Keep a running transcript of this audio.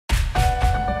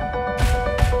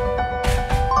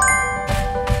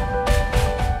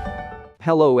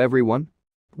Hello everyone.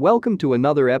 Welcome to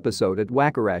another episode at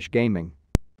Wackerash Gaming.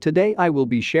 Today I will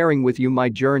be sharing with you my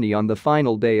journey on the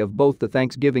final day of both the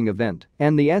Thanksgiving event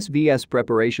and the SVS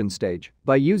preparation stage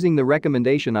by using the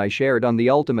recommendation I shared on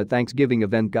the Ultimate Thanksgiving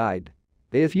Event Guide.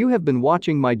 If you have been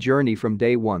watching my journey from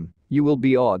day one, you will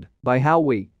be awed by how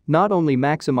we not only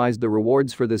maximized the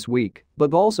rewards for this week,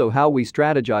 but also how we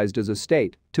strategized as a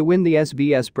state to win the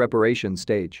SVS preparation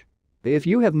stage. If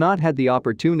you have not had the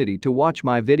opportunity to watch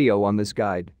my video on this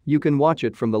guide, you can watch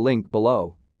it from the link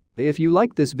below. If you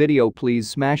like this video, please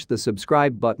smash the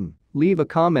subscribe button, leave a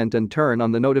comment and turn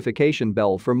on the notification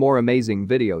bell for more amazing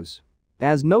videos.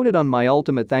 As noted on my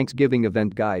Ultimate Thanksgiving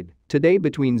Event Guide, today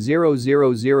between 0000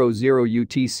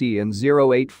 UTC and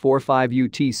 0845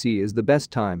 UTC is the best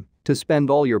time to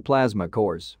spend all your plasma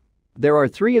cores. There are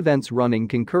 3 events running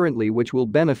concurrently which will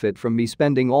benefit from me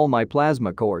spending all my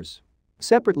plasma cores.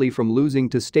 Separately from losing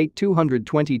to State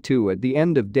 222 at the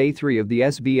end of Day 3 of the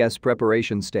SVS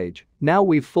preparation stage, now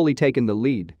we've fully taken the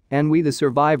lead, and we, the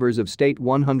survivors of State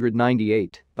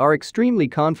 198, are extremely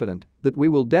confident that we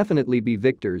will definitely be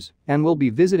victors and will be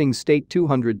visiting State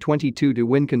 222 to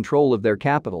win control of their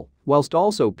capital, whilst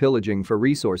also pillaging for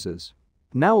resources.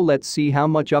 Now let's see how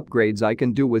much upgrades I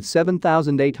can do with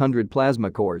 7,800 plasma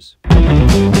cores.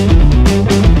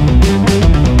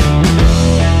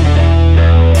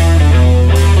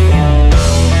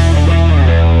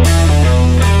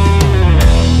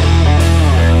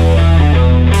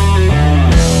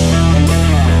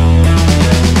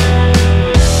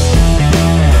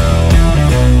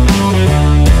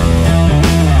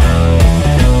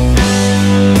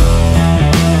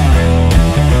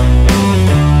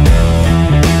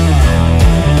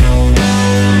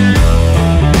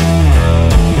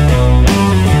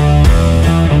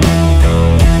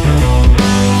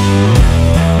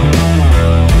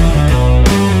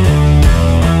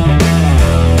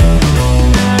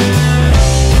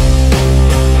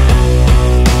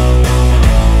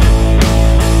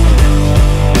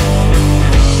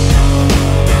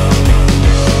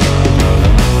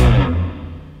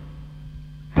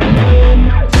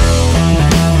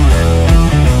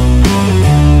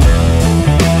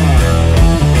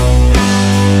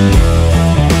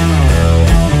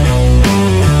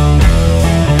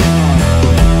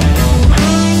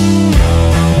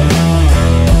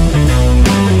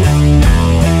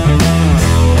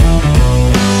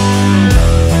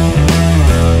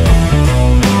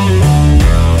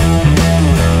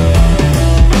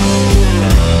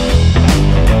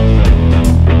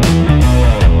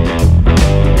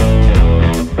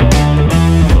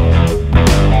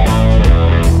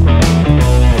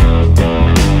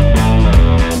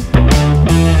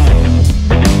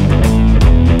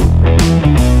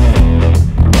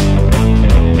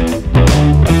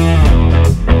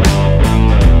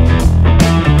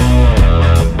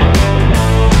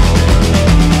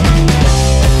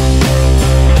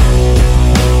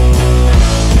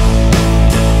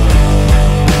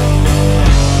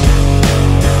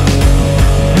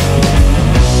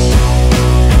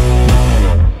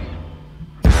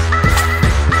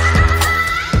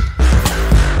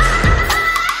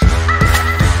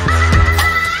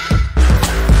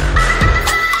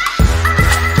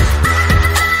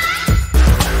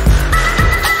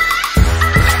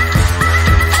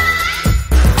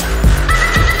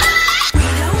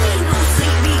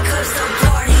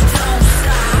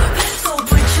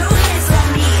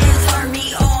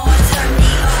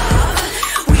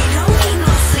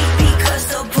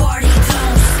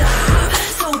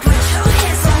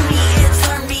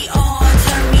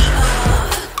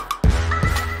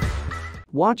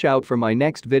 Watch out for my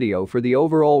next video for the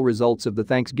overall results of the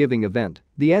Thanksgiving event,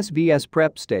 the SVS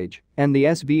prep stage, and the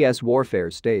SVS warfare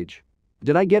stage.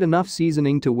 Did I get enough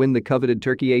seasoning to win the coveted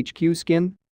Turkey HQ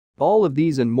skin? All of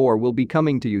these and more will be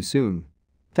coming to you soon.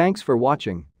 Thanks for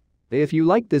watching. If you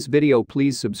liked this video,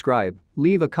 please subscribe,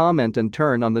 leave a comment and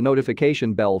turn on the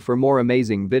notification bell for more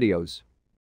amazing videos.